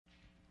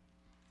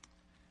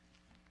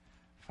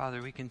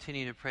Father, we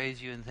continue to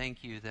praise you and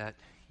thank you that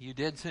you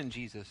did send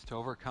Jesus to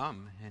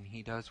overcome, and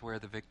he does wear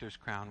the victor's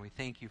crown. We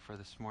thank you for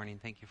this morning.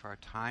 Thank you for our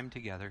time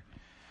together.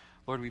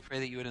 Lord, we pray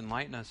that you would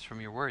enlighten us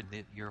from your word,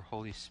 that your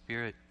Holy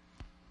Spirit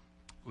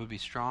would be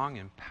strong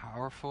and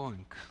powerful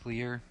and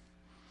clear,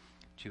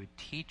 that you would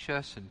teach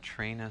us and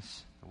train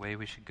us the way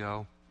we should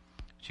go,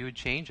 that you would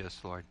change us,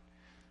 Lord.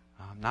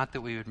 Not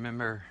that we would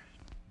remember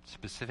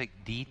specific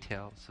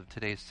details of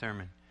today's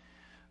sermon,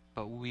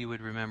 but we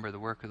would remember the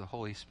work of the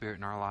Holy Spirit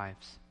in our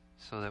lives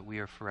so that we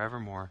are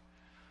forevermore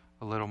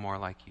a little more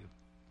like you.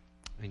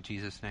 In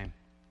Jesus' name,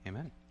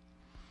 amen.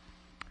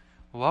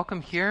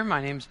 Welcome here. My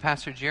name is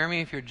Pastor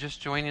Jeremy. If you're just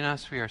joining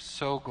us, we are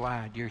so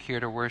glad you're here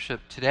to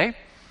worship today.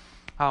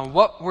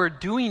 What we're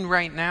doing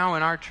right now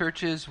in our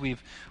churches,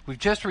 we've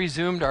just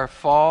resumed our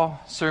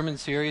fall sermon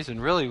series,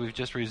 and really we've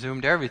just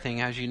resumed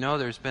everything. As you know,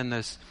 there's been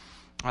this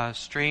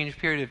strange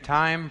period of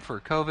time for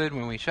COVID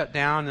when we shut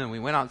down and we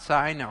went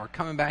outside. Now we're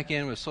coming back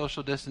in with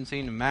social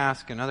distancing and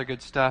masks and other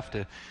good stuff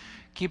to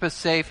keep us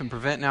safe and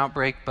prevent an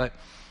outbreak. But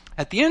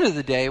at the end of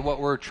the day, what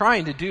we're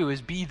trying to do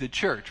is be the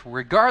church.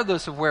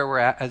 Regardless of where we're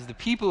at, as the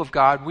people of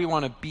God, we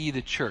want to be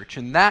the church.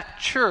 And that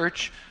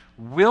church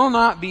will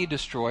not be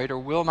destroyed or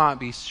will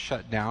not be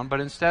shut down, but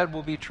instead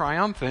will be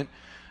triumphant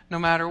no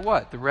matter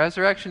what. The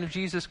resurrection of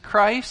Jesus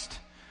Christ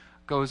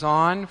goes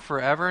on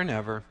forever and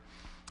ever,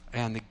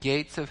 and the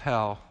gates of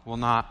hell will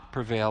not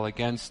prevail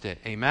against it.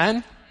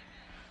 Amen?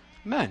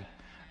 Amen.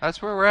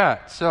 That's where we're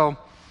at. So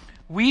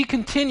we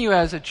continue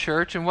as a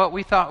church, and what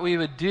we thought we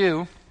would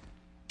do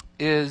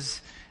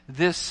is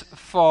this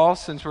fall,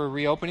 since we're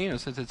reopening, and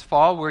since it's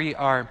fall, we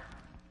are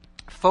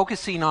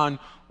focusing on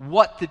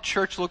what the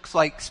church looks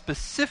like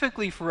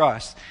specifically for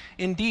us.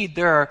 Indeed,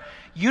 there are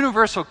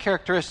universal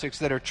characteristics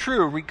that are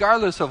true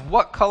regardless of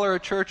what color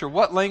of church or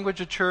what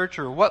language of church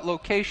or what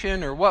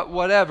location or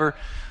whatever.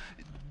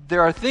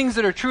 There are things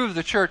that are true of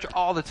the church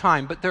all the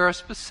time, but there are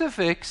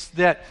specifics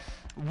that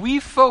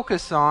we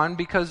focus on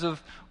because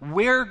of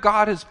where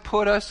God has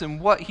put us and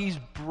what he's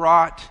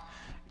brought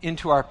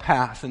into our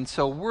path. And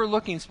so we're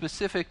looking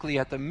specifically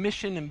at the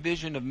mission and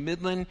vision of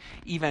Midland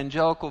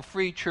Evangelical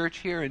Free Church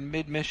here in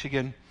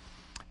mid-Michigan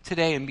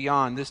today and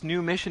beyond. This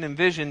new mission and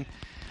vision,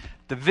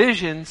 the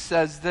vision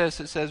says this.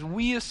 It says,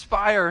 we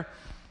aspire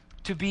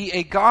to be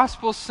a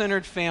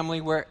gospel-centered family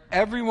where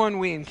everyone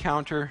we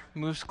encounter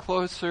moves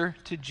closer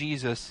to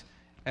Jesus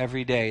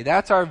every day.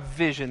 That's our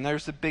vision.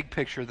 There's the big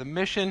picture. The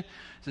mission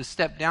is a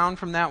step down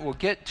from that. We'll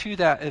get to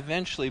that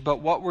eventually,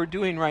 but what we're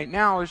doing right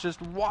now is just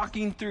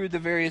walking through the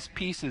various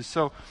pieces.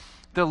 So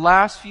the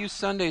last few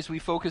Sundays we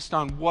focused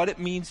on what it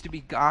means to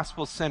be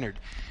gospel-centered.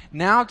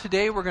 Now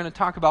today we're going to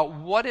talk about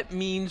what it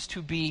means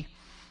to be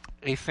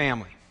a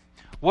family.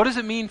 What does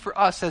it mean for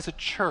us as a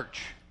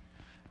church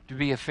to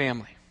be a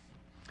family?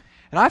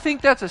 And I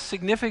think that's a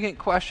significant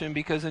question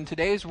because in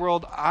today's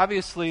world,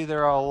 obviously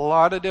there are a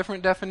lot of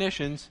different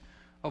definitions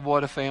of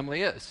what a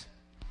family is.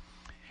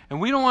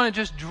 And we don't want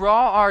to just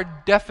draw our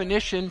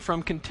definition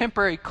from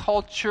contemporary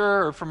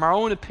culture or from our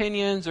own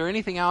opinions or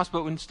anything else,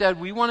 but instead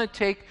we want to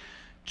take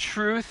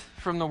truth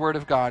from the Word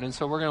of God. And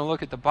so we're going to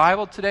look at the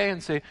Bible today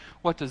and say,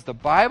 what does the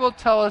Bible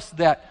tell us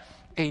that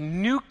a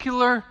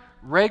nuclear,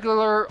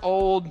 regular,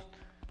 old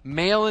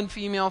male and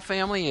female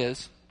family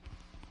is?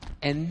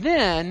 And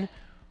then,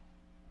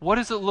 what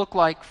does it look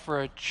like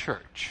for a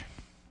church?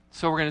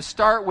 So we're going to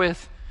start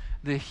with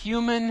the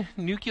human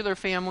nuclear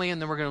family, and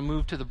then we're going to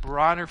move to the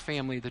broader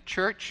family, the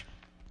church,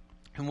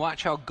 and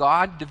watch how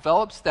God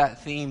develops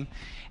that theme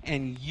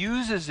and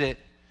uses it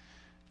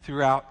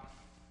throughout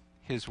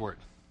His Word.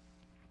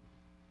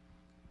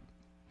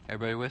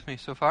 Everybody with me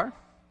so far?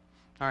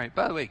 All right,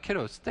 by the way,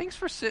 kiddos, thanks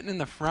for sitting in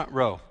the front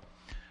row.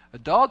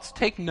 Adults,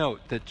 take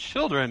note. The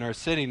children are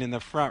sitting in the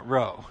front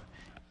row.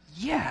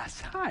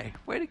 Yes, hi,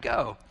 way to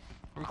go.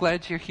 We're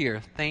glad you're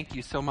here. Thank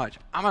you so much.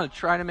 I'm going to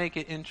try to make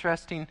it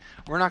interesting.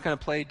 We're not going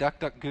to play Duck,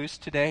 Duck, Goose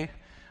today,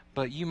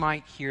 but you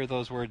might hear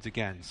those words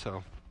again,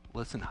 so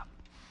listen up.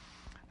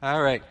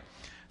 All right.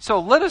 So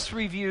let us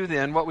review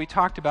then what we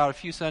talked about a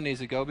few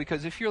Sundays ago,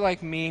 because if you're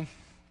like me,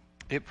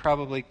 it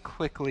probably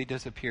quickly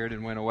disappeared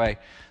and went away.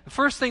 The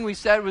first thing we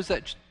said was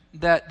that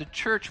the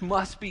church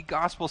must be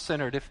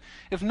gospel-centered.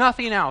 If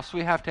nothing else,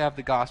 we have to have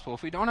the gospel.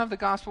 If we don't have the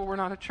gospel, we're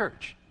not a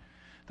church.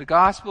 The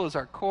gospel is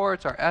our core,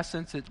 it's our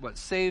essence, it's what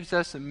saves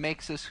us and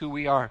makes us who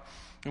we are.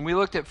 And we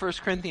looked at 1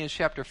 Corinthians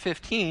chapter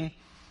 15.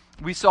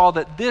 We saw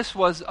that this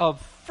was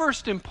of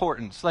first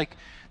importance. Like,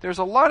 there's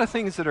a lot of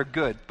things that are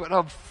good, but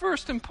of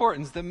first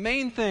importance, the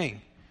main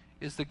thing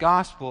is the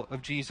gospel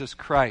of Jesus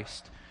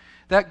Christ.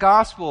 That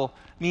gospel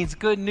means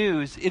good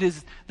news. It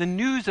is the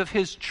news of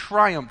his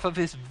triumph, of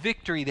his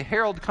victory. The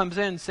herald comes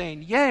in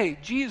saying, yay,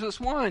 Jesus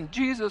won,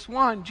 Jesus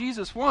won,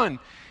 Jesus won.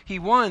 He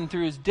won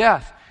through his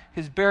death,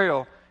 his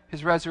burial,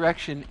 his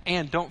resurrection,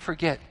 and don't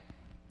forget,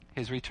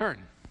 his return.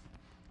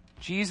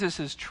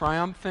 Jesus'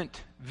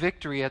 triumphant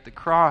victory at the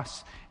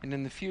cross and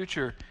in the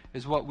future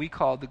is what we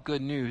call the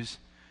good news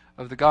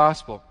of the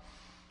gospel.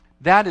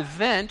 That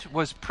event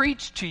was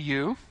preached to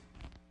you,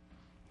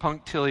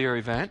 punctiliar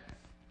event.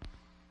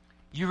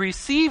 You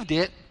received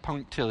it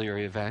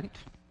punctiliary event.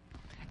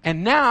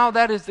 And now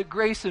that is the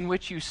grace in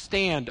which you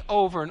stand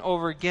over and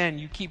over again.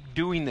 You keep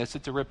doing this.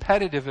 It's a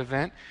repetitive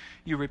event.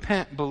 You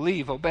repent,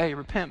 believe, obey,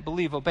 repent,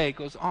 believe, obey. It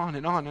goes on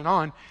and on and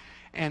on.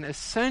 And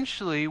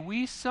essentially,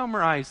 we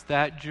summarized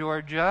that,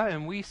 Georgia,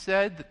 and we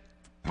said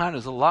that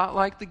is a lot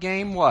like the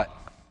game what?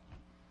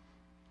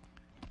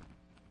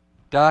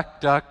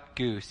 Duck, duck,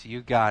 goose.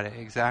 You got it.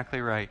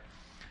 Exactly right.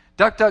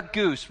 Duck, duck,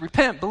 goose.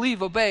 Repent,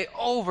 believe, obey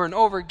over and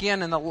over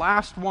again. And the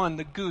last one,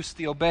 the goose,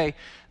 the obey,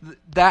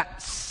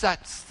 that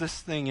sets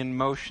this thing in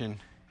motion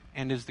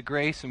and is the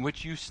grace in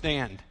which you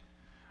stand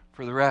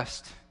for the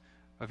rest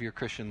of your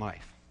Christian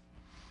life.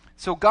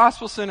 So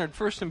gospel-centered,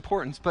 first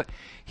importance. But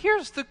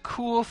here's the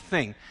cool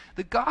thing.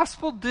 The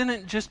gospel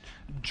didn't just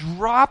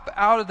drop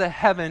out of the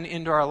heaven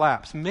into our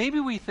laps. Maybe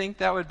we think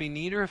that would be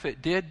neater if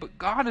it did, but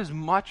God is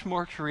much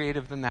more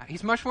creative than that.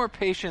 He's much more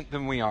patient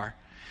than we are.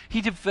 He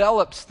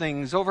develops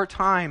things over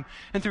time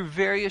and through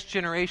various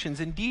generations.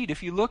 Indeed,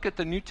 if you look at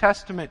the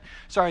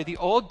the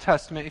Old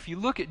Testament, if you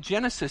look at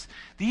Genesis,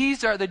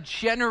 these are the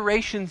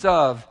generations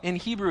of, in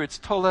Hebrew it's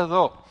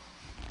toledot.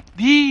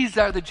 These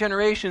are the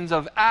generations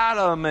of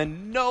Adam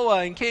and Noah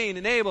and Cain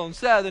and Abel and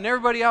Seth and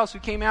everybody else who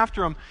came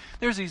after him.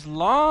 There's these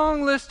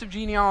long lists of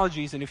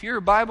genealogies, and if you're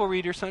a Bible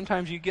reader,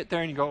 sometimes you get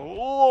there and you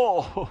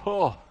go,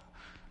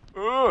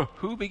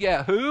 who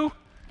begat who?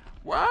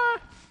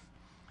 What?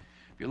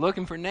 If you're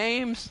looking for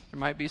names, there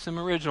might be some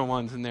original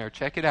ones in there.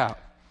 Check it out.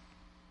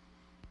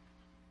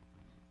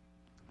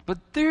 But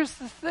there's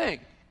the thing.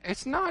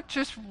 It's not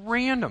just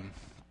random.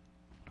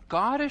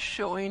 God is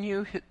showing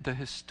you the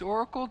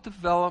historical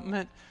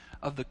development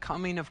of the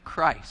coming of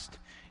Christ.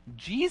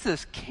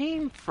 Jesus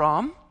came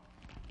from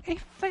a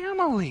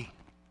family,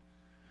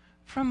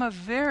 from a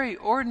very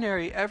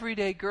ordinary,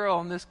 everyday girl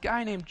and this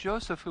guy named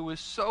Joseph who was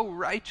so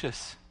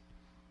righteous.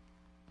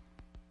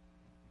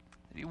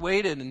 He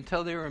waited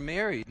until they were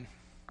married,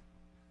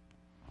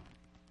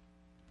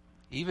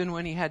 even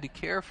when he had to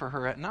care for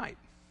her at night.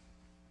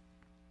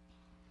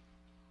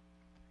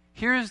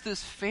 Here is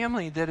this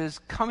family that is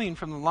coming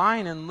from the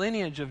line and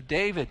lineage of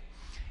David.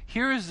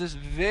 Here is this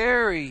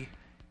very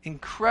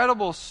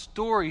incredible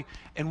story.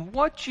 And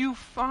what you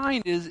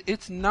find is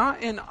it's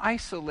not in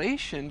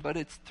isolation, but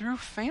it's through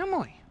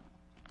family.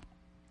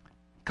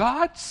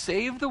 God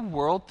saved the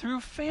world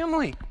through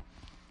family.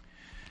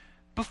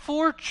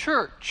 Before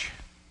church,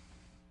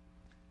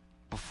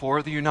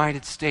 before the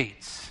United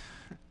States,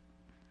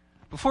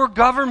 before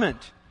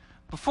government,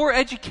 before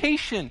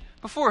education,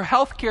 before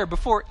healthcare,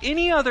 before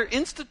any other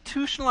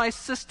institutionalized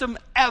system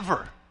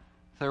ever,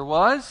 there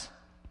was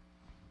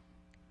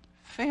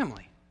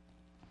family.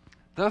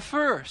 The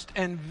first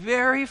and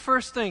very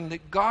first thing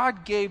that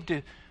God gave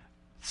to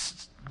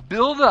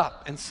build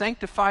up and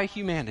sanctify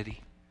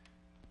humanity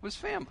was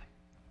family.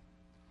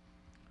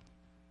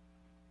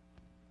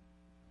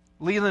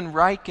 Leland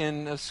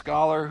Ryken, a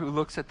scholar who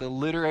looks at the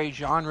literary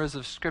genres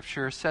of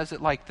Scripture, says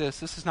it like this.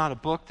 This is not a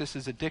book, this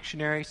is a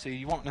dictionary, so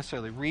you won't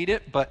necessarily read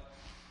it, but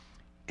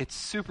it's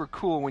super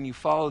cool when you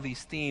follow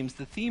these themes.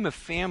 The theme of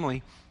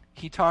family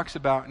he talks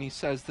about, and he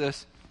says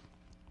this: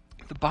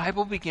 the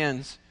Bible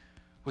begins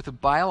with a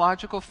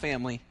biological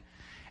family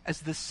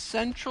as the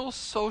central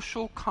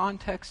social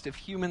context of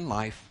human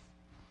life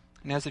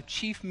and as a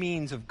chief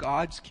means of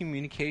God's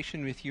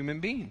communication with human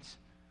beings.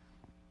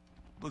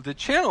 The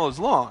channel is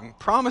long.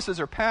 Promises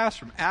are passed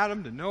from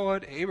Adam to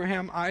Noah to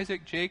Abraham,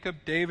 Isaac, Jacob,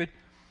 David.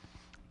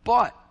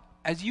 But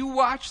as you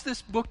watch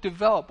this book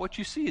develop, what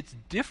you see, it's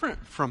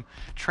different from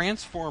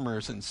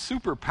Transformers and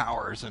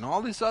superpowers and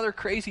all this other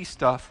crazy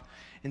stuff.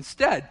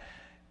 Instead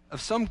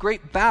of some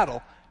great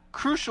battle,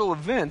 crucial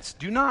events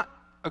do not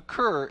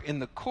occur in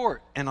the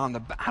court and on the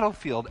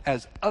battlefield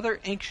as other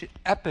ancient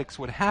epics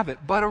would have it,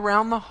 but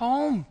around the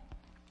home.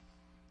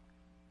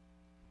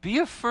 Be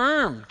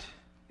affirmed.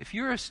 If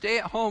you're a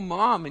stay-at-home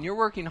mom and you're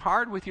working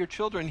hard with your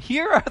children,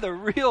 here are the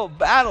real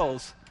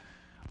battles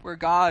where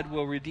God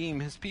will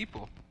redeem his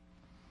people.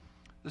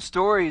 The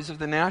stories of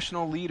the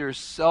national leaders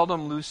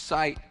seldom lose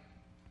sight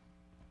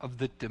of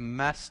the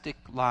domestic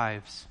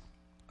lives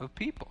of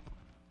people.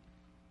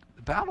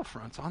 The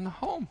battlefront's on the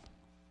home.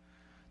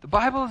 The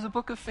Bible is a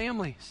book of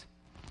families,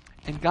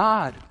 and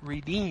God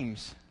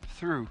redeems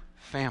through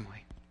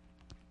family.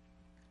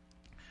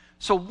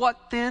 So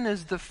what then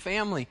is the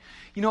family?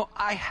 You know,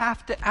 I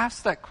have to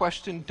ask that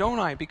question, don't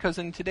I? Because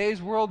in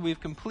today's world, we've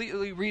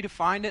completely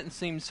redefined it and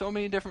seen so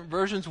many different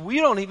versions, we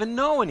don't even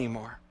know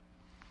anymore.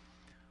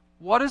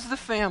 What is the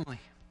family?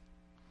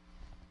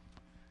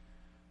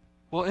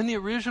 Well, in the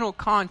original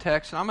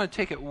context, and I'm going to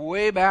take it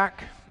way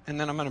back, and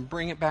then I'm going to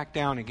bring it back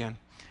down again.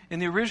 In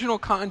the original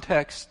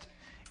context,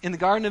 in the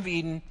Garden of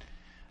Eden,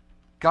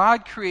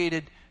 God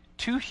created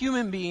two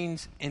human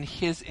beings in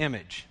his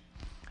image.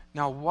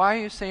 Now, why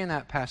are you saying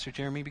that, Pastor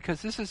Jeremy?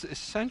 Because this is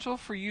essential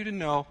for you to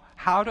know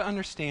how to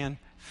understand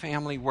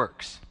family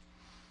works.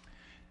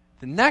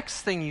 The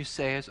next thing you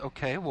say is,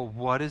 okay, well,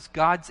 what is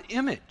God's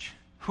image?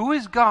 Who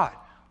is God?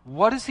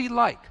 What is he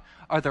like?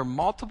 Are there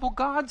multiple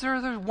gods or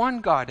is there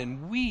one God?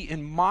 And we,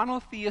 in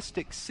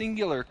monotheistic,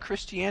 singular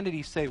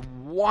Christianity, say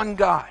one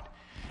God.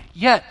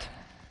 Yet,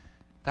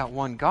 that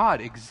one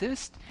God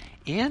exists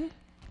in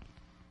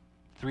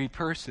three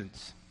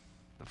persons: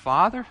 the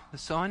Father, the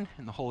Son,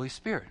 and the Holy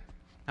Spirit.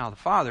 Now, the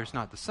Father's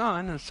not the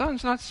Son, and the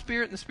Son's not the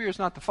Spirit, and the Spirit's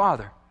not the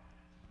Father.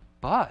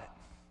 But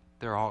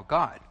they're all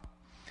God.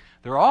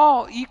 They're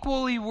all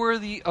equally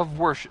worthy of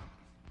worship.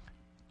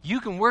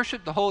 You can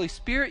worship the Holy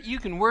Spirit, you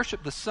can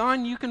worship the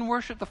Son, you can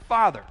worship the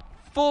Father.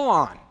 Full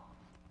on.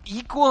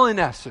 Equal in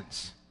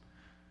essence.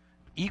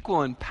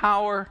 Equal in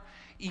power,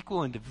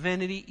 equal in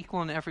divinity,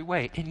 equal in every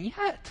way. And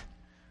yet,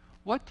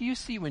 what do you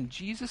see when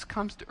Jesus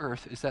comes to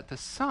earth is that the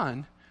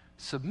Son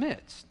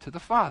submits to the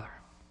Father.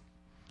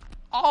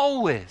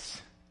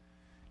 Always.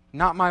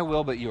 Not my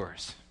will, but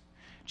yours.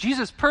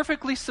 Jesus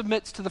perfectly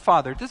submits to the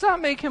Father. Does that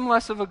make him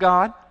less of a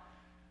God?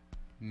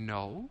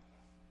 No.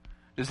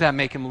 Does that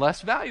make him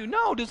less value?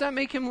 No. Does that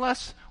make him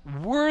less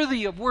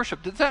worthy of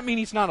worship? Does that mean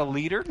he's not a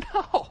leader?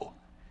 No.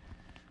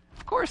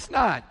 Of course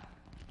not.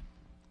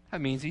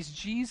 That means he's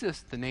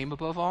Jesus, the name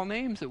above all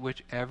names, at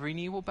which every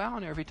knee will bow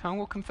and every tongue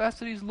will confess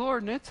that he's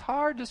Lord. And it's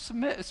hard to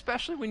submit,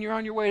 especially when you're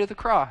on your way to the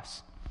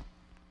cross.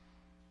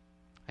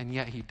 And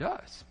yet he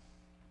does.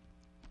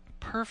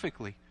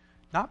 Perfectly.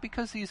 Not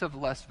because he's of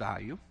less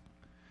value,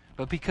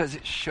 but because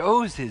it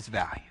shows his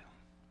value.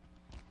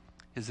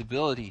 His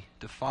ability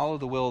to follow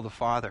the will of the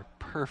Father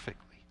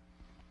perfectly.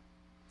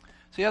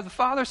 So you have the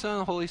Father, Son,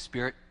 and the Holy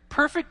Spirit.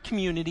 Perfect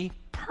community,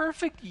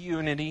 perfect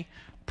unity,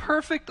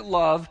 perfect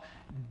love,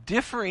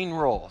 differing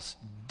roles,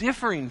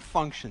 differing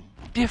function,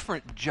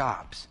 different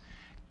jobs.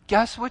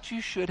 Guess what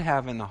you should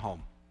have in the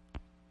home?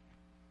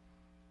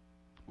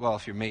 Well,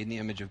 if you're made in the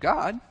image of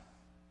God,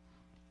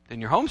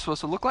 then your home's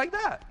supposed to look like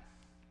that.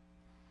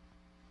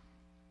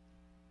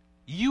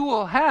 You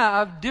will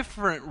have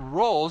different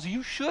roles.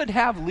 You should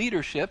have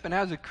leadership. And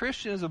as a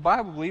Christian, as a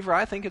Bible believer,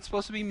 I think it's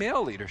supposed to be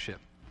male leadership.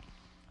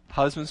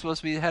 Husband's supposed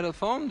to be the head of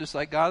the home, just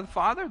like God the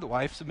Father. The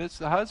wife submits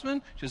to the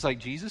husband, just like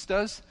Jesus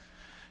does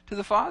to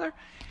the Father.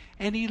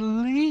 And he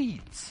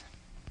leads.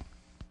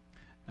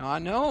 Now, I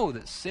know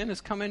that sin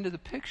has come into the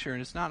picture,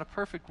 and it's not a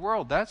perfect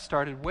world. That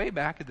started way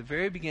back at the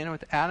very beginning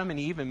with Adam and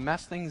Eve and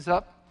messed things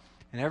up.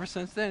 And ever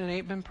since then, it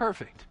ain't been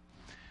perfect.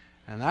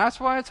 And that's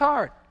why it's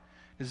hard.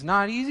 It's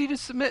not easy to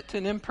submit to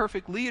an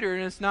imperfect leader,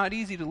 and it's not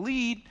easy to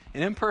lead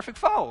an imperfect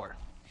follower.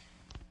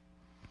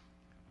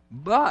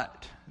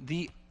 But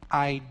the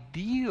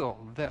ideal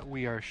that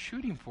we are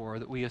shooting for,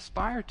 that we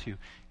aspire to,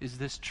 is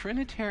this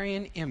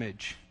Trinitarian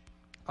image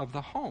of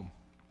the home,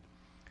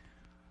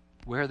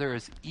 where there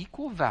is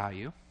equal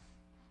value,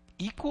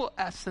 equal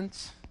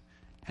essence,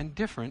 and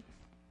different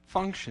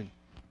function.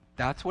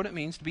 That's what it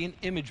means to be an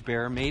image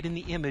bearer, made in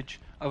the image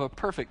of a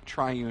perfect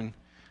triune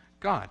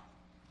God.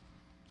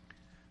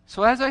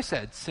 So as I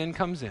said, sin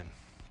comes in.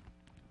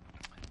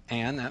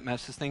 And that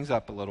messes things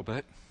up a little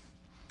bit.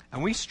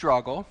 And we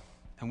struggle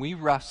and we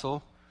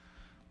wrestle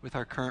with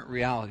our current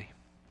reality.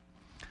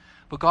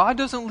 But God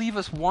doesn't leave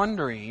us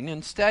wondering.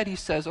 Instead, he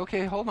says,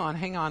 okay, hold on,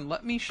 hang on.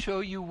 Let me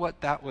show you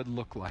what that would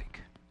look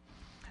like.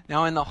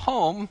 Now, in the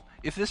home,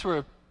 if this were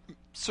a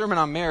sermon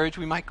on marriage,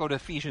 we might go to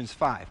Ephesians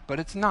 5. But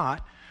it's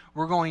not.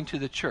 We're going to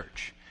the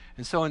church.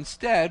 And so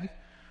instead,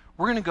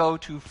 we're going to go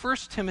to 1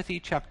 Timothy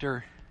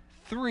chapter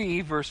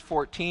 3, verse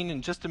 14.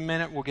 In just a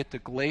minute, we'll get to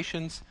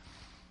Galatians.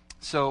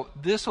 So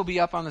this will be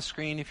up on the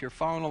screen. If you're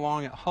following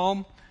along at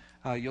home,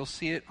 you'll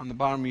see it on the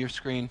bottom of your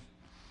screen.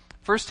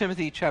 1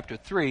 Timothy chapter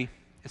 3,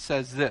 it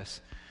says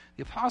this.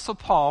 The Apostle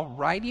Paul,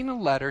 writing a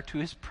letter to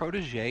his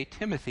protege,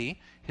 Timothy,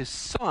 his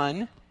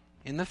son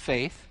in the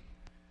faith,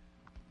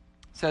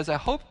 says, I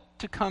hope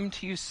to come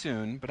to you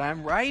soon, but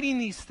I'm writing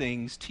these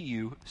things to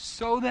you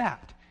so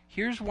that,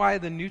 here's why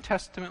the New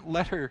Testament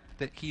letter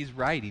that he's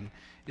writing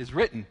is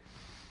written.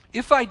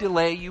 If I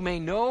delay, you may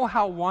know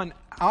how one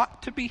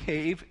ought to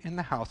behave in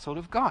the household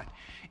of God.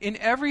 In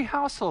every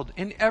household,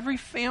 in every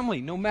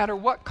family, no matter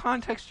what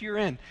context you're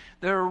in,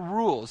 there are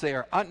rules. They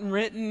are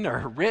unwritten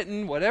or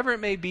written, whatever it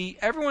may be.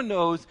 Everyone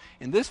knows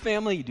in this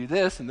family you do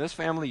this, in this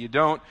family you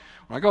don't.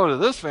 When I go to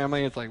this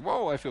family, it's like,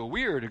 whoa, I feel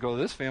weird. To go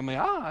to this family,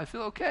 I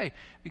feel okay.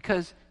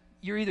 Because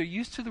you're either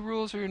used to the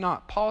rules or you're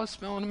not. Paul is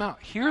spelling them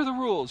out. Here are the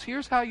rules.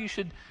 Here's how you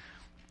should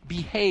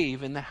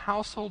behave in the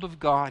household of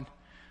God,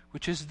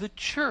 which is the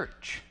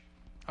church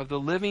of the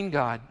living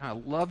God. I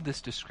love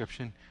this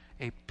description.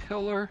 A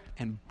pillar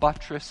and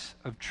buttress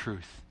of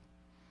truth.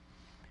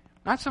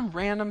 Not some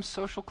random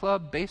social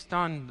club based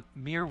on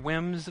mere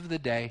whims of the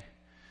day,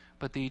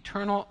 but the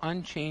eternal,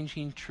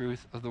 unchanging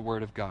truth of the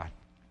Word of God.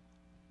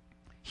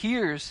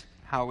 Here's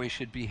how we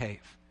should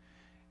behave.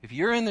 If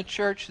you're in the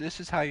church, this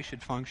is how you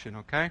should function,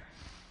 okay?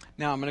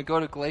 Now, I'm going to go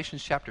to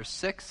Galatians chapter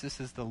 6. This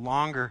is the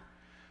longer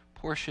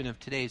portion of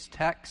today's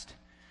text.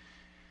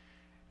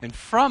 And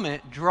from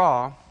it,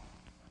 draw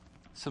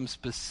some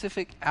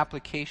specific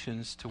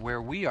applications to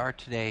where we are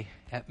today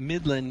at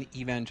Midland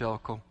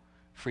Evangelical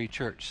Free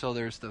Church. So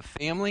there's the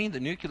family, the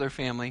nuclear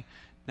family.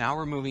 Now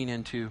we're moving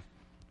into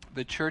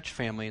the church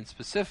family, and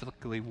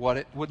specifically what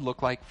it would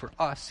look like for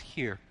us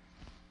here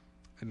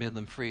at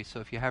Midland Free.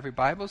 So if you have your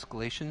Bibles,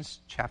 Galatians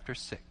chapter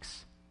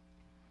 6.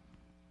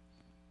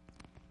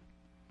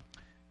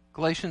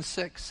 Galatians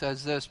 6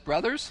 says this,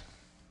 "Brothers,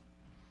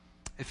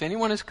 if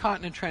anyone is caught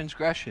in a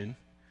transgression,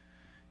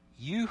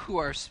 you who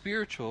are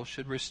spiritual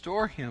should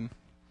restore him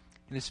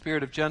in a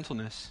spirit of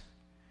gentleness.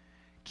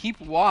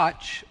 Keep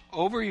watch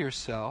over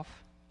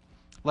yourself,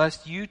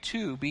 lest you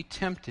too be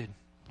tempted.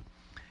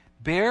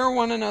 Bear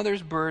one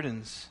another's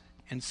burdens,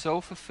 and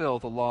so fulfill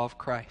the law of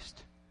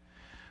Christ.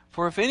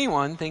 For if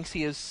anyone thinks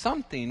he is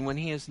something when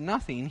he is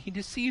nothing, he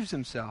deceives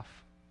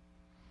himself.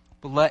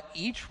 But let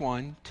each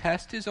one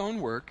test his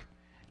own work,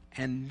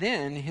 and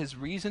then his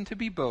reason to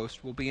be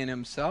boast will be in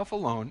himself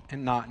alone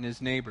and not in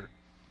his neighbor.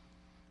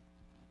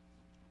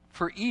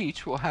 For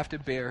each will have to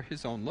bear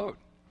his own load.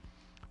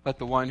 Let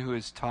the one who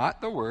is taught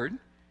the word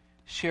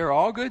share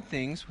all good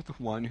things with the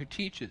one who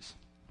teaches.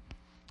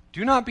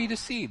 Do not be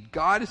deceived.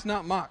 God is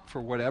not mocked,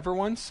 for whatever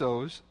one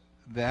sows,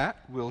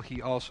 that will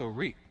he also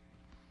reap.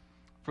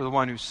 For the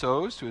one who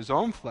sows to his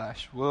own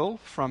flesh will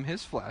from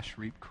his flesh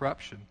reap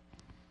corruption.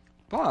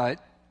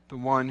 But the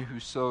one who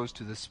sows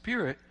to the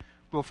Spirit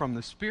will from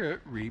the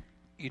Spirit reap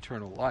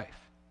eternal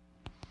life."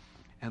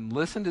 And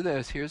listen to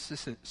this. Here's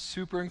this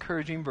super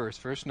encouraging verse,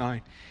 verse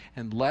 9.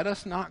 "And let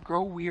us not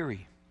grow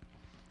weary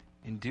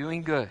in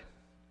doing good,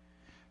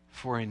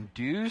 for in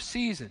due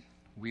season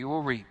we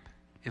will reap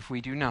if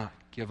we do not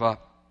give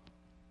up.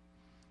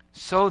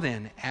 So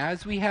then,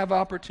 as we have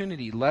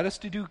opportunity, let us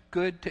do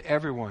good to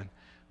everyone,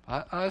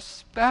 but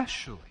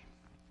especially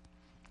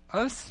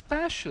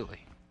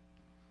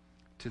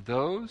to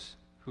those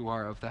who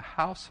are of the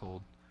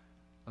household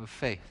of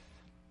faith."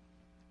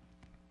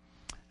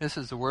 This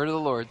is the word of the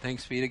Lord.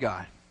 Thanks be to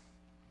God.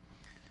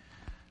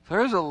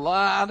 There's a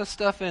lot of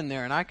stuff in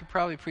there, and I could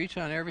probably preach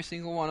on every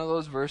single one of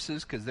those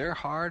verses because they're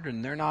hard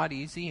and they're not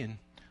easy, and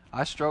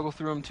I struggle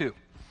through them too.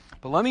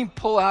 But let me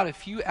pull out a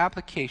few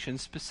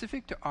applications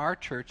specific to our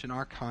church and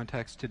our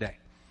context today.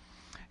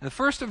 And the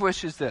first of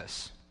which is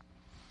this: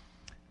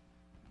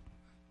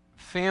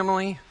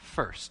 family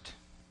first.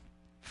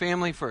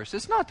 Family first.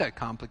 It's not that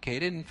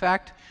complicated. In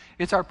fact,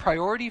 it's our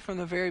priority from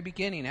the very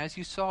beginning. As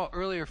you saw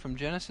earlier from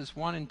Genesis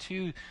 1 and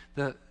 2,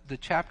 the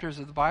chapters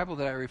of the Bible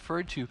that I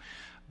referred to,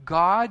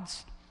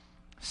 God's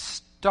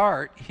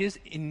start, his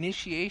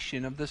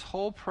initiation of this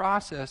whole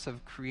process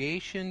of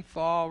creation,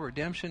 fall,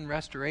 redemption,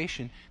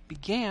 restoration,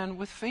 began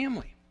with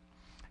family.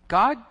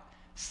 God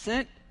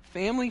sent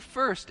family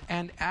first,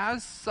 and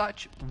as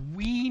such,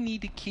 we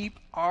need to keep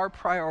our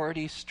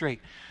priorities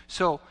straight.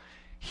 So,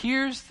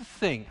 here's the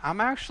thing. I'm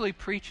actually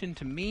preaching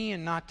to me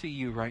and not to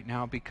you right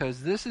now,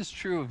 because this is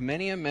true of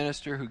many a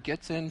minister who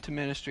gets into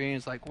ministry and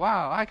is like,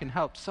 wow, I can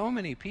help so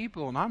many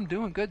people and I'm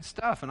doing good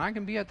stuff and I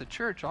can be at the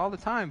church all the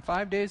time,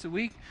 5 days a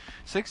week,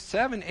 6,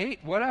 7,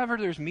 8, whatever.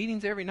 There's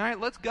meetings every night.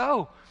 Let's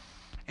go.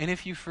 And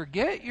if you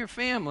forget your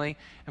family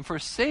and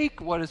forsake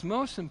what is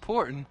most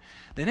important,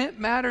 then it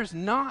matters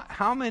not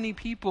how many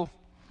people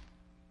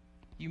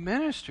you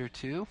minister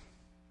to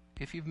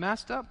if you've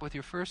messed up with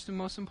your first and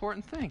most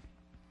important thing.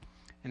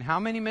 And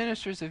how many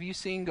ministers have you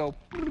seen go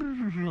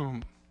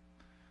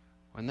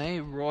when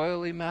they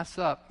royally mess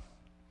up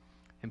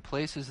in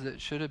places that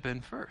should have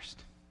been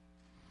first?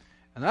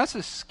 And that's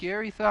a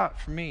scary thought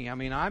for me. I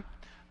mean, I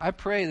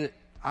pray that,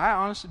 I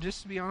honestly,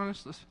 just to be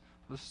honest,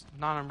 let's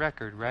not on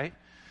record, right?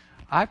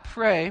 I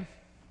pray,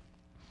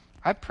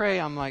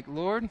 I'm like,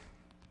 Lord,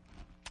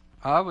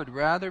 I would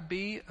rather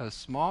be a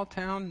small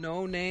town,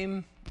 no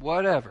name,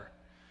 whatever,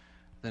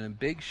 than a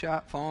big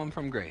shot falling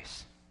from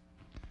grace.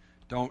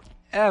 Don't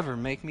ever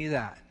make me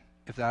that,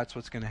 if that's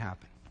what's going to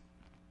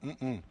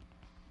happen.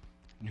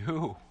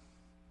 No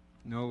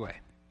way.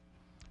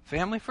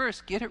 Family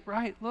first, get it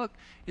right. Look,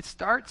 it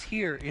starts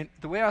here.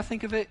 The way I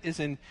think of it is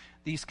in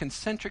these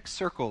concentric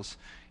circles.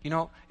 You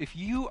know, if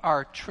you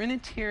are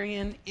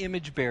Trinitarian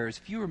image bearers,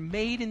 if you are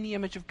made in the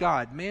image of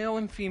God, male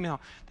and female,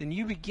 then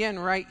you begin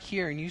right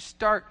here, and you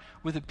start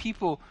with the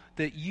people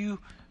that you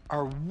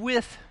are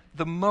with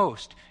the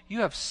most.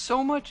 You have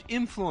so much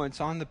influence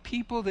on the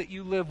people that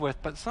you live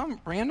with, but some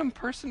random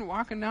person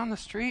walking down the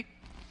street,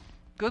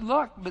 good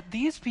luck. But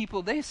these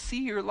people, they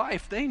see your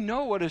life. They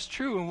know what is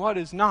true and what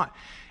is not.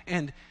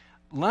 And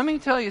let me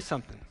tell you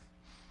something.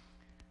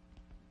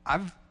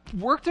 I've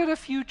worked at a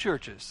few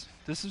churches.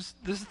 This is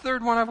the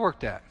third one I've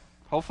worked at.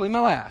 Hopefully my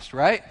last,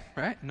 right?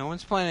 Right? No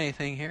one's playing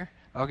anything here?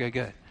 Okay,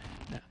 good.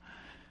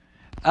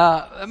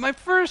 At my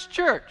first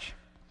church,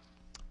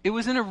 it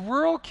was in a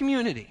rural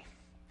community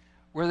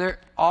where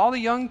all the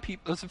young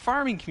people, it's a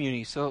farming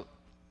community, so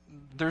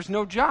there's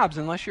no jobs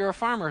unless you're a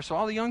farmer. So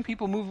all the young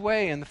people move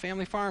away and the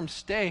family farms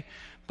stay,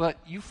 but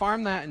you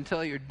farm that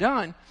until you're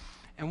done.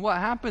 And what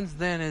happens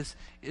then is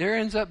there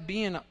ends up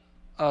being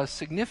a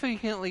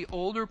significantly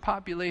older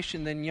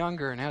population than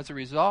younger, and as a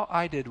result,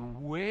 I did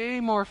way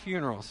more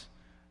funerals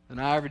than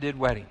I ever did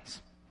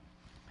weddings.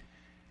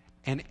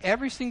 And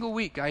every single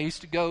week, I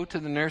used to go to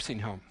the nursing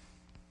home.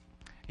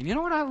 And you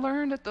know what I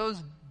learned at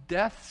those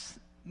deaths,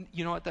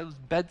 at those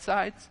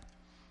bedsides?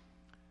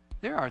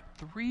 There are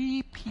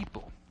 3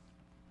 people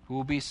who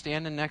will be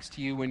standing next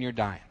to you when you're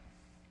dying.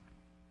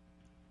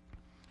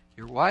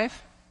 Your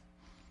wife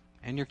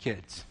and your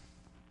kids.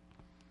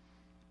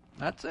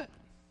 That's it.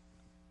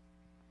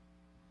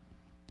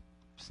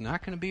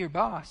 not going to be your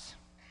boss.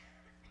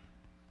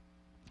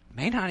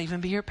 May not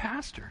even be your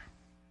pastor.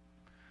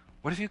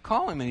 What if you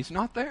call him and he's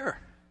not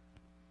there?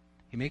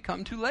 He may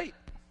come too late.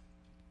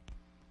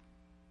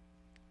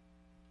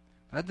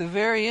 At the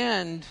very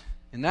end,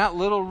 in that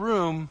little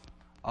room,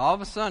 all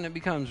of a sudden it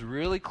becomes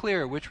really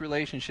clear which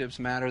relationships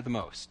matter the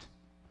most.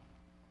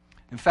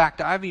 In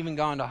fact, I've even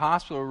gone to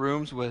hospital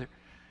rooms where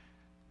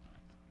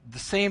the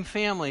same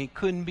family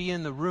couldn't be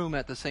in the room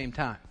at the same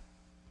time.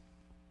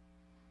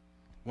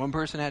 One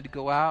person had to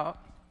go out,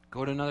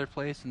 go to another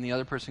place, and the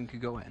other person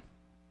could go in.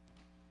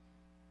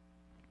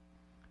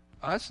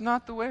 That's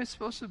not the way it's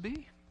supposed to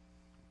be.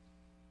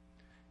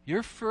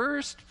 Your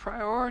first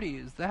priority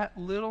is that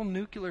little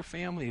nuclear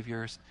family of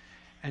yours.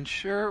 And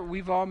sure,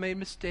 we've all made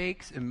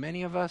mistakes, and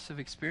many of us have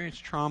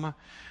experienced trauma,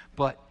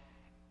 but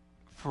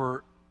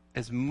for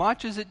as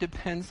much as it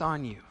depends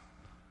on you,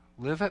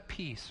 live at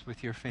peace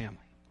with your family.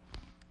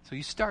 So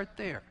you start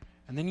there,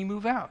 and then you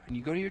move out, and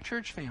you go to your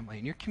church family,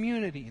 and your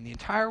community, and the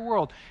entire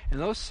world. And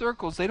those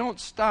circles, they don't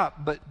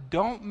stop, but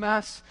don't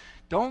mess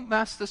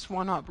this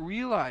one up.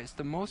 Realize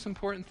the most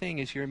important thing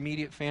is your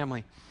immediate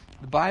family.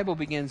 The Bible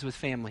begins with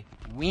family.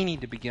 We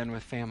need to begin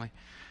with family.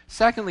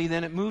 Secondly,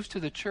 then it moves to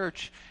the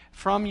church.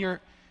 From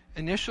your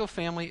initial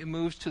family, it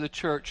moves to the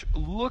church.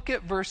 Look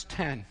at verse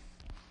 10.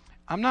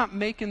 I'm not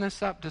making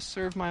this up to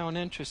serve my own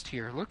interest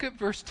here. Look at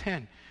verse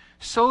 10.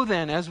 So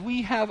then, as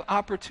we have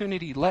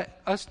opportunity, let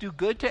us do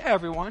good to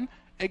everyone,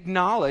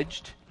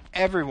 acknowledged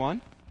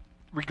everyone,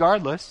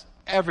 regardless,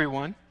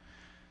 everyone,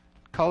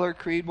 color,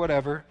 creed,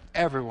 whatever,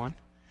 everyone.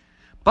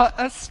 But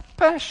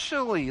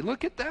especially,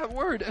 look at that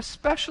word,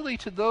 especially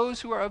to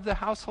those who are of the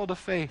household of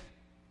faith.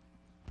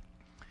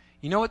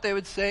 You know what they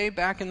would say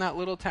back in that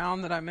little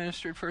town that I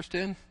ministered first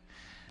in?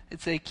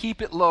 It'd say,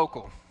 keep it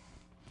local.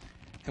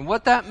 And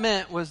what that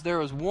meant was there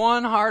was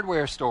one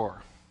hardware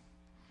store.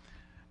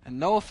 And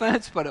no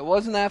offense, but it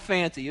wasn't that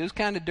fancy. It was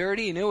kind of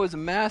dirty, and it was a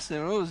mess, and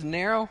it was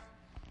narrow.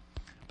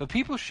 But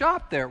people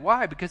shopped there.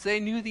 Why? Because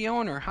they knew the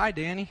owner. Hi,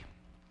 Danny.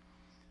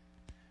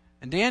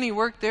 And Danny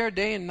worked there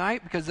day and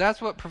night because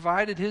that's what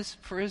provided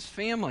for his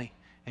family.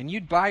 And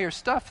you'd buy your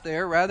stuff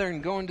there rather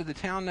than going to the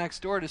town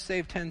next door to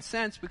save 10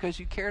 cents because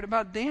you cared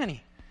about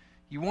Danny.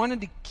 You wanted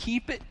to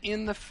keep it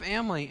in the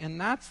family. And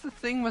that's the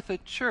thing with the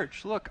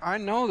church. Look, I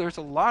know there's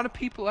a lot of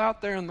people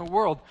out there in the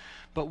world,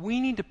 but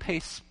we need to pay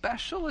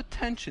special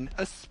attention,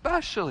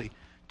 especially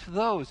to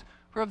those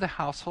who are of the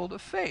household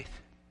of faith.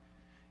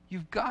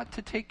 You've got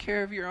to take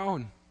care of your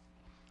own.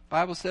 The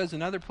Bible says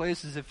in other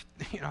places, if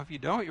you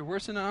don't, you're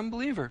worse than an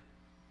unbeliever.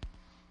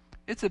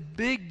 It's a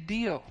big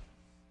deal.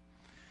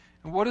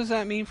 And what does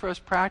that mean for us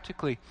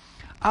practically?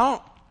 I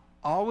don't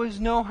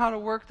always know how to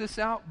work this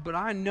out, but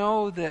I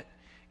know that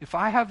if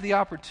I have the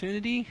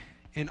opportunity,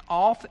 in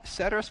all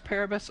ceteris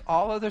paribus,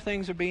 all other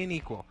things are being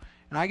equal,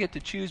 and I get to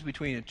choose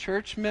between a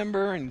church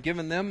member and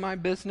giving them my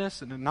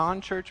business and a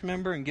non-church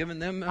member and giving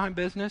them my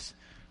business,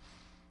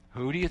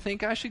 who do you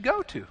think I should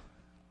go to?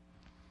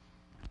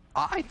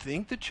 I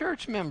think the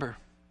church member.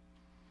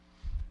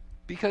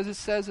 Because it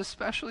says,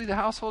 especially the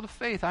household of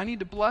faith. I need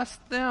to bless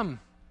them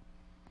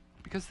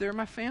because they're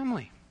my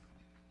family.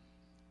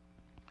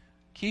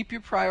 Keep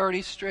your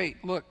priorities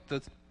straight. Look,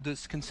 the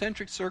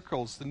concentric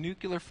circles, the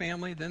nuclear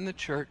family, then the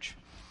church.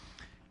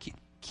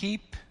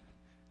 Keep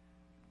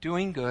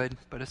doing good,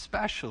 but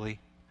especially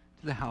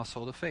to the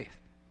household of faith.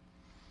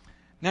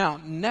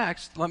 Now,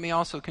 next, let me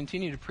also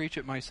continue to preach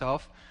it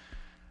myself.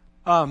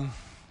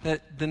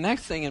 That the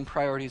next thing in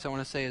priorities I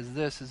want to say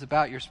is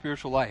about your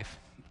spiritual life.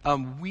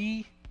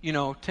 We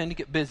tend to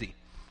get busy.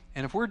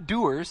 And if we're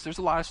doers, there's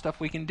a lot of stuff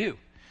we can do.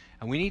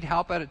 And we need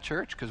help at a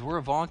church because we're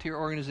a volunteer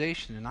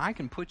organization, and I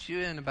can put you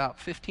in about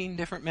 15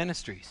 different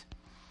ministries.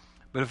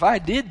 But if I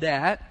did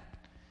that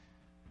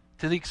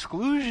to the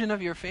exclusion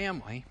of your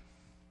family,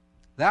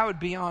 that would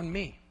be on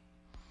me.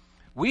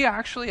 We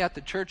actually at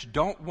the church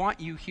don't want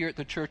you here at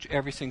the church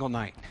every single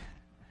night.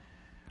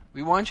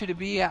 We want you to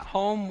be at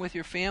home with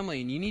your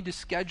family, and you need to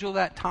schedule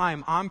that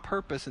time on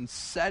purpose and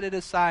set it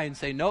aside and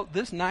say, no,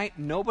 this night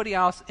nobody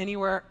else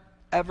anywhere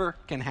ever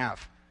can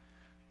have.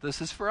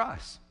 This is for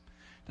us.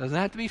 Doesn't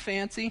have to be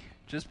fancy.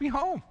 Just be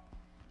home.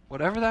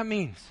 Whatever that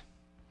means.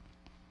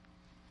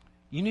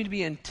 You need to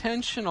be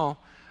intentional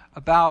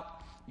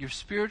about your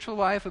spiritual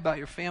life, about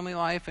your family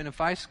life, and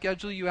if I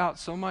schedule you out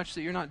so much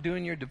that you're not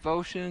doing your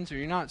devotions or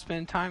you're not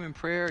spending time in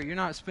prayer or you're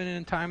not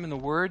spending time in the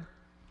Word,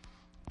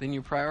 then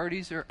your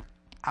priorities are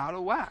out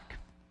of whack.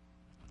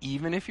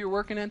 Even if you're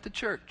working at the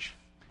church.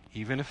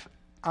 Even if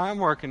I'm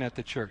working at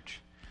the church.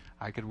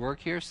 I could work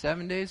here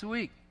 7 days a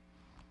week.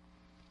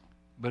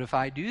 But if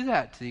I do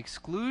that to the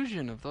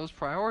exclusion of those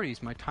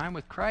priorities, my time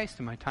with Christ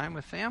and my time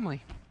with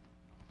family,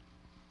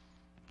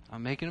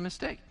 I'm making a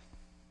mistake.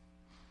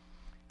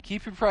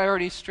 Keep your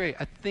priorities straight.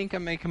 I think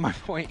I'm making my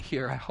point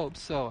here. I hope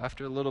so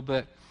after a little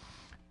bit.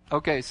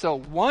 Okay, so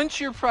once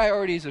your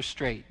priorities are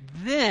straight,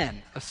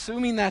 then,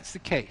 assuming that's the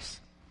case,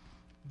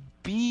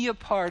 be a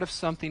part of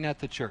something at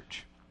the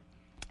church.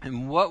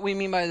 And what we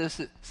mean by this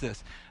is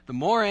this. The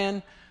more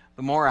in,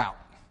 the more out.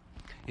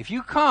 If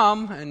you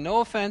come, and no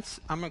offense,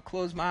 I'm going to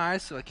close my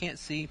eyes so I can't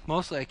see.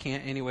 Mostly I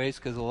can't anyways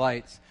because of the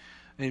lights.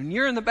 And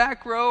you're in the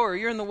back row or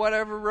you're in the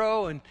whatever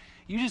row and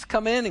you just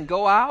come in and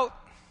go out,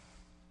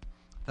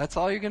 that's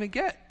all you're going to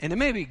get. And it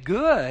may be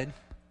good,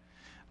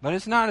 but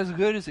it's not as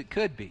good as it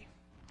could be.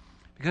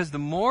 Because the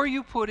more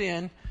you put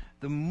in,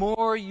 the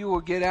more you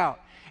will get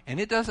out. And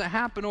it doesn't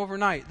happen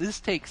overnight. This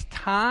takes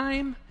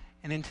time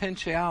and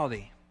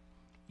intentionality.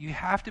 You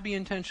have to be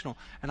intentional.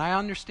 And I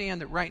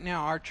understand that right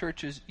now our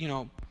church is,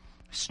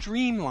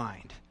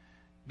 streamlined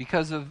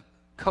because of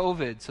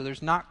COVID. So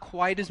there's not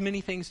quite as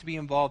many things to be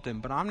involved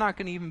in. But I'm not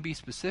going to even be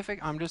specific.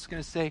 I'm just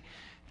going to say,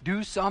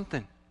 do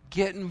something.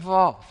 Get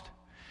involved.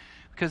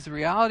 Because the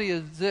reality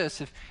is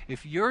this.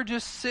 If you're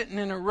just sitting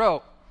in a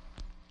row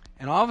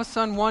and all of a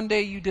sudden one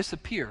day you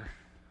disappear,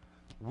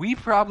 we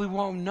probably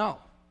won't know.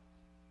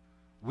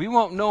 We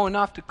won't know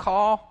enough to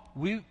call.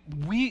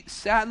 We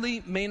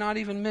sadly may not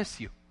even miss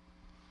you.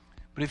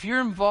 But if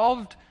you're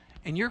involved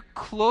and you're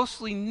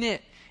closely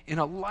knit in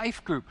a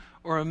life group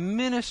or a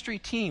ministry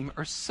team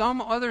or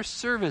some other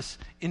service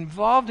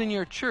involved in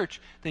your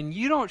church, then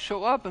you don't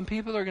show up and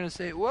people are going to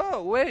say,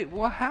 whoa, wait,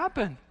 what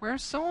happened?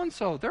 Where's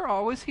so-and-so? They're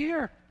always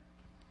here.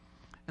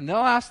 And they'll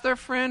ask their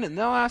friend and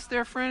they'll ask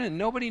their friend and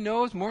nobody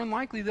knows. More than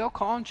likely they'll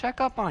call and check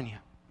up on you.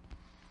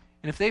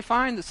 And if they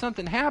find that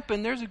something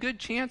happened, there's a good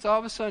chance all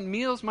of a sudden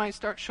meals might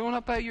start showing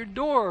up at your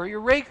door or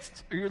your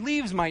rakes or your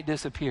leaves might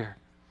disappear.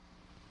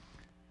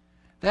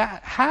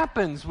 That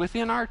happens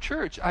within our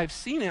church. I've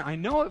seen it. I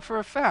know it for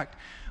a fact.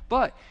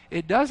 But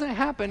it doesn't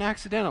happen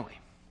accidentally.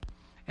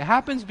 It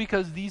happens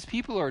because these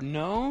people are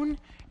known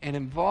and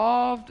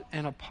involved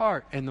and a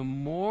part. And the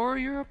more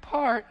you're a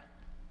part,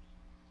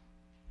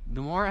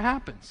 the more it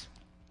happens.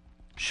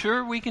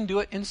 Sure, we can do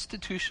it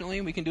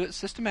institutionally. We can do it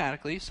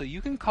systematically. So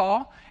you can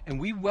call, and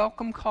we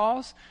welcome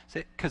calls.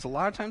 Because a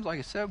lot of times, like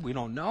I said, we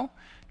don't know.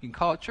 You can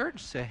call a church,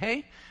 say,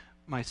 hey,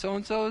 my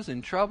so-and-so is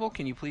in trouble.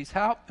 Can you please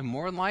help? And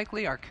more than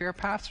likely, our care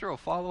pastor will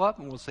follow up,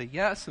 and we'll say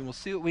yes, and we'll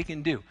see what we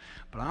can do.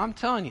 But I'm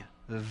telling you,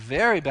 the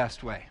very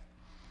best way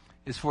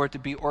is for it to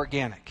be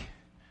organic.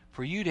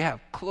 For you to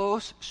have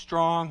close,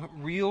 strong,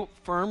 real,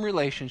 firm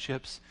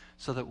relationships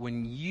so that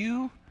when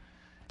you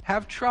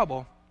have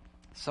trouble,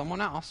 someone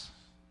else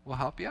will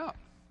help you out.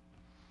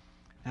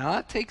 Now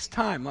that takes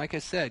time. Like I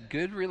said,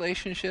 good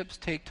relationships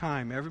take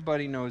time.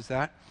 Everybody knows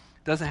that.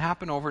 It doesn't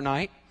happen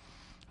overnight.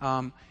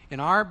 In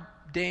our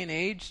day and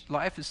age,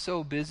 life is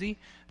so busy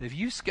that if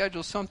you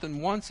schedule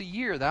something once a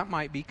year, that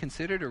might be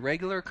considered a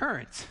regular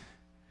occurrence.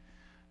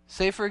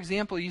 Say, for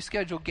example, you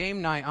schedule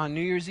game night on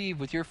New Year's Eve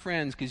with your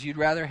friends because you'd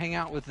rather hang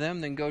out with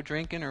them than go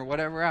drinking or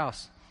whatever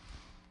else.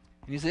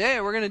 And you say,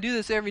 hey, we're going to do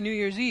this every New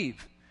Year's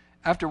Eve.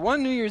 After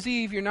one New Year's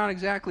Eve, you're not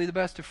exactly the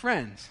best of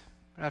friends.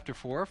 But after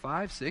 4,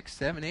 5, 6,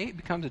 7, 8, it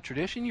becomes a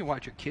tradition. You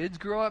watch your kids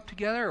grow up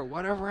together or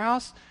whatever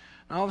else.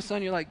 And all of a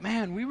sudden you're like,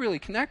 man, we really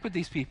connect with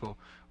these people.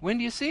 When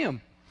do you see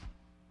them?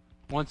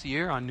 Once a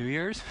year on New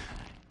Year's.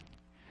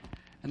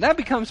 And that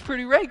becomes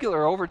pretty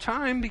regular over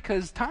time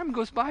because time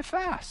goes by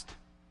fast.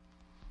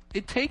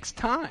 It takes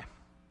time.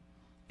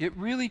 It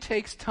really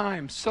takes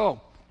time.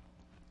 So,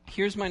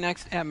 here's my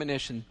next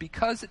admonition.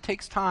 Because it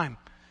takes time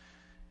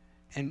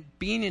and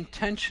being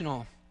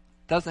intentional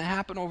doesn't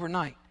happen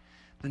overnight,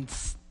 then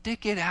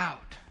stick it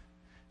out.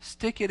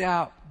 Stick it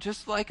out.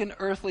 Just like an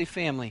earthly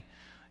family.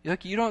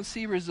 Look, you don't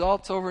see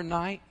results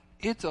overnight.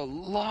 It's a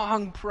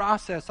long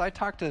process. I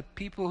talk to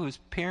people whose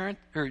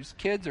whose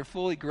kids are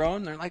fully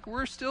grown. They're like,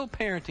 we're still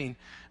parenting.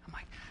 I'm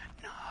like,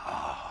 no,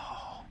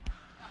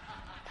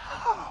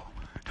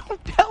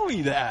 don't tell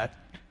me that.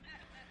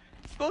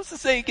 It's supposed to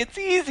say it gets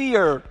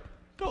easier.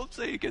 Don't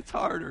say it gets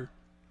harder.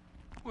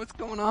 What's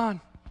going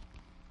on?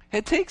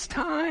 It takes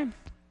time.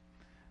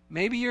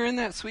 Maybe you're in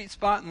that sweet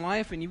spot in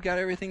life and you've got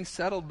everything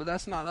settled, but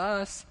that's not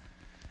us.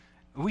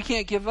 We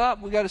can't give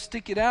up. We got to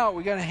stick it out.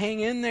 We got to hang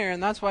in there.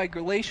 And that's why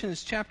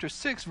Galatians chapter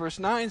 6 verse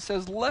 9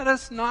 says, let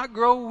us not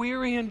grow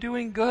weary in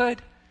doing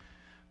good.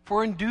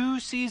 For in due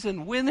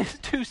season, when is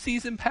due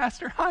season,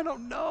 Pastor? I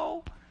don't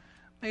know.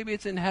 Maybe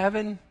it's in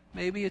heaven.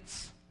 Maybe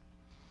it's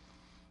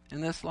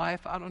in this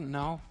life. I don't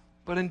know.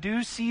 But in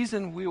due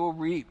season, we will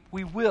reap.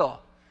 We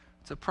will.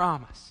 It's a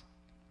promise.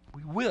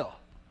 We will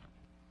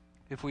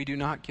if we do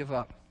not give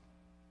up.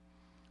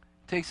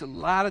 It takes a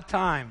lot of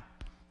time.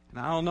 And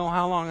I don't know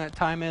how long that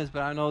time is,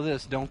 but I know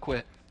this. Don't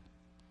quit.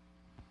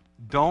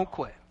 Don't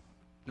quit.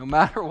 No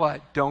matter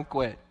what, don't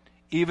quit.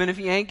 Even if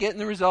you ain't getting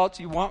the results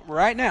you want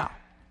right now,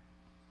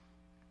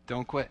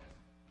 don't quit.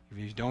 If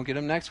you don't get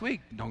them next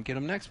week, don't get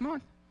them next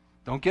month.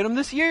 Don't get them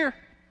this year.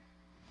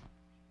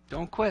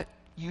 Don't quit.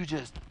 You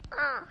just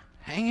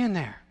hang in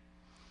there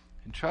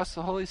and trust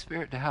the Holy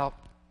Spirit to help.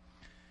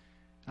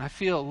 And I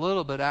feel a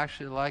little bit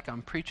actually like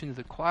I'm preaching to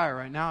the choir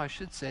right now. I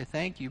should say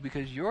thank you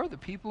because you're the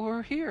people who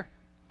are here.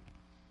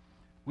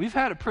 We've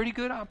had a pretty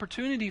good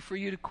opportunity for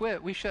you to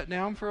quit. We shut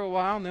down for a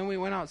while, and then we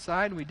went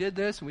outside, and we did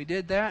this, and we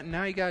did that, and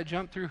now you got to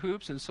jump through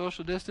hoops and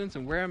social distance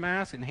and wear a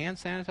mask and hand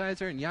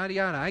sanitizer and yada,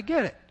 yada. I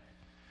get it.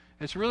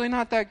 It's really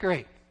not that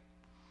great.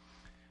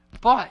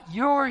 But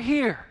you're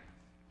here.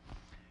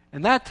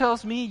 And that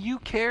tells me you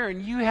care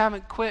and you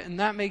haven't quit, and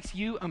that makes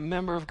you a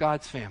member of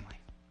God's family.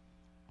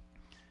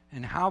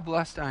 And how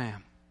blessed I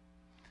am.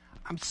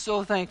 I'm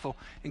so thankful.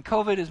 And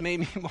COVID has made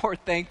me more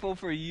thankful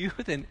for you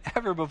than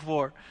ever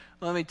before.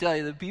 Let me tell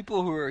you, the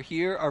people who are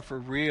here are for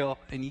real,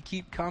 and you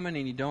keep coming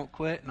and you don't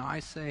quit, and I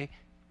say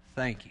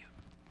thank you.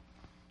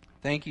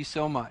 Thank you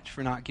so much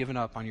for not giving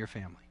up on your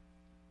family.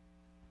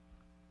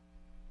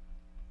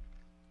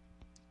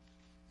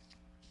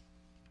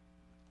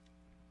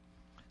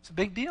 It's a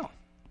big deal.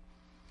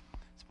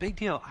 It's a big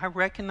deal. I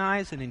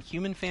recognize that in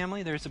human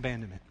family there's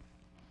abandonment.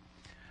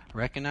 I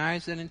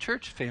recognize that in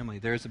church family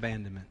there's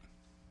abandonment.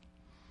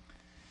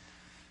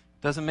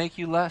 Doesn't make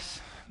you less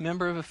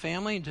member of a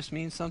family, it just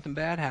means something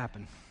bad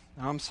happened.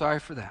 I'm sorry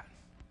for that.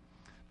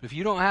 But if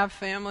you don't have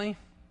family,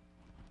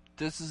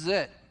 this is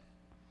it.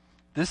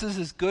 This is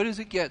as good as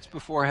it gets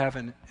before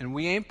heaven. And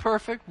we ain't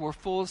perfect. We're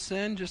full of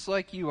sin just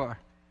like you are.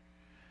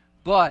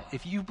 But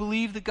if you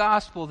believe the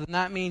gospel, then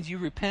that means you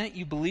repent,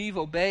 you believe,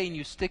 obey, and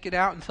you stick it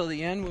out until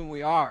the end when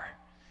we are.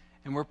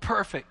 And we're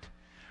perfect.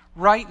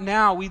 Right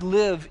now, we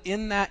live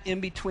in that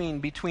in-between,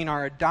 between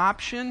our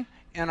adoption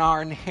and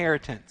our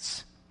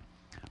inheritance.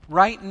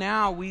 Right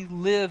now, we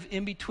live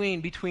in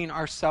between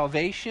our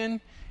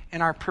salvation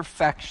and our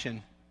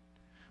perfection.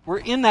 We're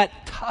in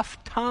that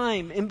tough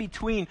time in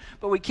between,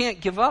 but we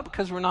can't give up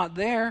because we're not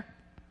there.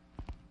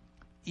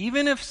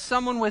 Even if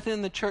someone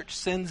within the church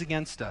sins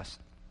against us,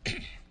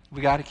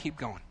 we got to keep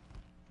going.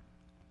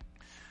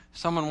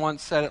 Someone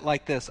once said it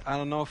like this. I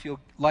don't know if you'll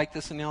like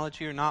this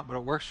analogy or not, but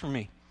it works for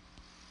me.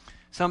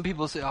 Some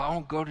people say, I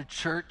don't go to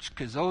church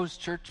because those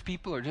church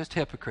people are just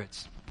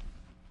hypocrites.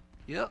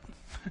 Yep.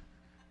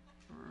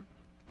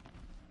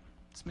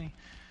 It's me.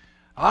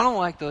 I don't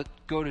like to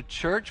go to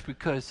church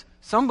because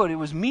somebody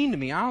was mean to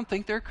me. I don't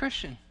think they're a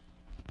Christian.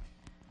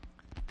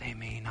 They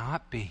may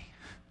not be.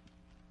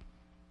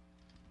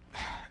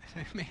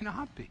 They may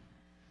not be.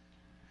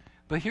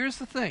 But here's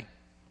the thing.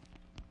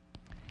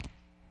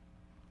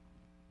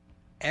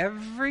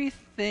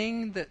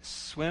 Everything that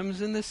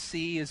swims in the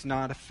sea is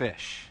not a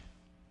fish.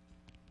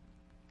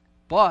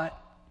 But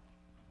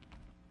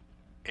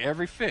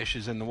every fish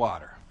is in the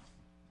water.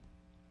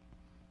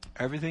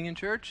 Everything in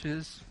church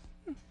is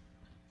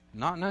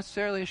not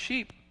necessarily a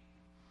sheep.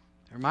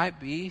 There might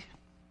be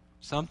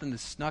something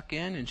that's snuck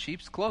in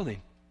sheep's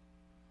clothing.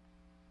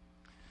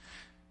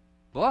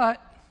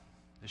 But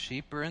the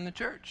sheep are in the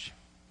church.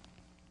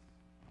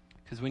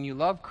 Because when you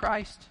love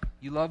Christ,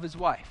 you love his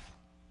wife.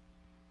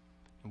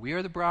 We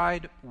are the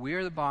bride, we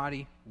are the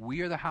body,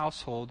 we are the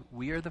household,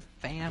 we are the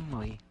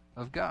family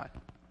of God.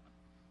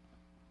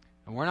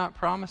 And we're not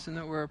promising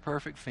that we're a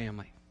perfect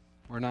family.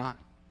 We're not.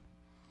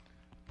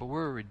 But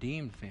we're a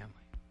redeemed family.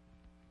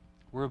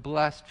 We're a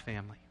blessed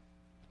family.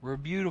 We're a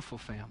beautiful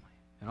family.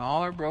 And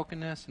all our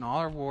brokenness and all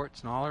our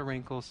warts and all our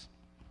wrinkles,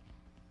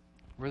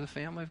 we're the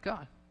family of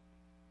God.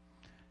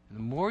 And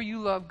the more you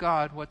love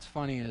God, what's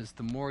funny is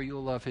the more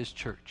you'll love his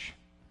church.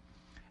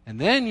 And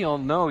then you'll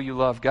know you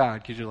love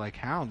God because you're like,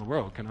 how in the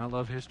world can I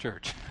love his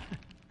church?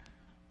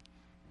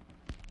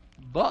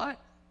 But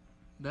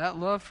that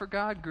love for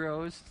God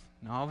grows,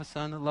 and all of a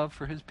sudden the love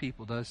for his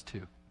people does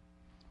too.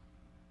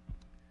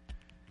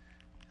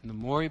 And the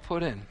more you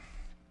put in,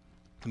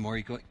 the more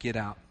you get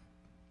out.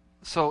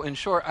 So in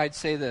short, I'd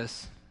say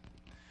this.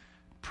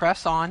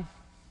 Press on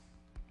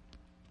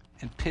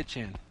and pitch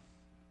in.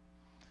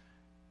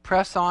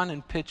 Press on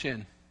and pitch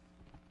in.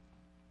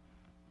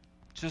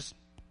 Just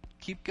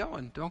keep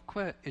going. Don't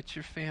quit. It's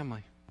your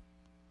family.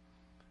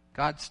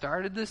 God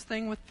started this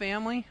thing with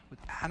family, with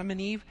Adam and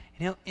Eve,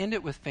 and he'll end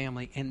it with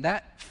family. And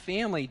that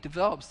family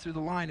develops through the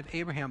line of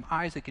Abraham,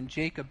 Isaac, and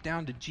Jacob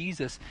down to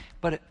Jesus.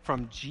 But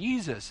from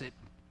Jesus, it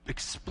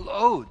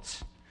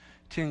explodes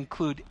to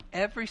include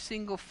every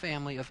single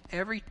family of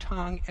every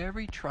tongue,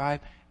 every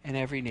tribe, and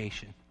every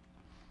nation.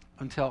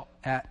 Until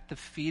at the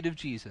feet of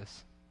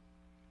Jesus,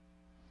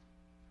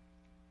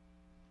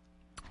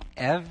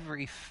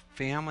 every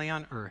family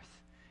on earth,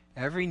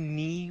 every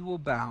knee will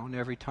bow and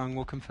every tongue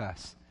will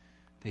confess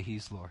that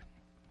he's Lord.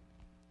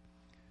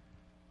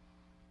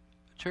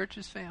 The church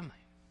is family.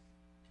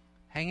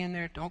 Hang in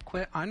there. Don't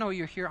quit. I know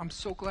you're here. I'm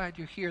so glad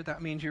you're here.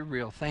 That means you're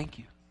real. Thank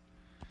you.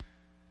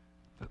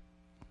 But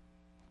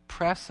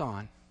press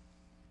on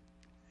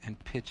and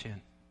pitch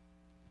in.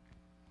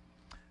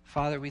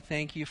 Father, we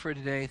thank you for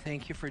today.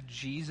 Thank you for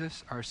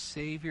Jesus, our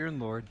Savior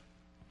and Lord.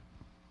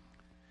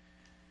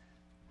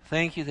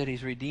 Thank you that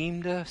he's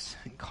redeemed us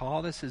and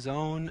called us his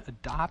own,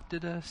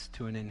 adopted us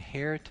to an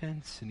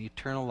inheritance and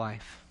eternal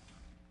life.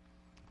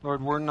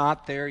 Lord, we're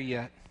not there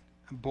yet.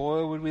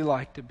 Boy, would we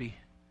like to be.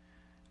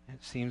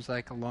 It seems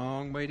like a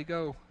long way to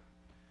go.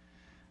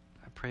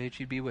 I pray that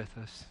you'd be with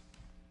us.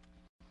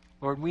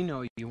 Lord, we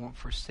know you won't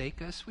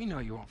forsake us. We know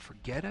you won't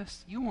forget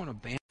us. You won't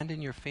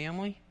abandon your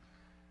family.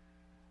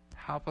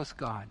 Help us,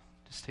 God,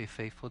 to stay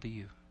faithful to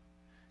you.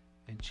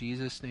 In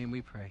Jesus' name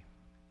we pray.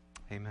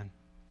 Amen.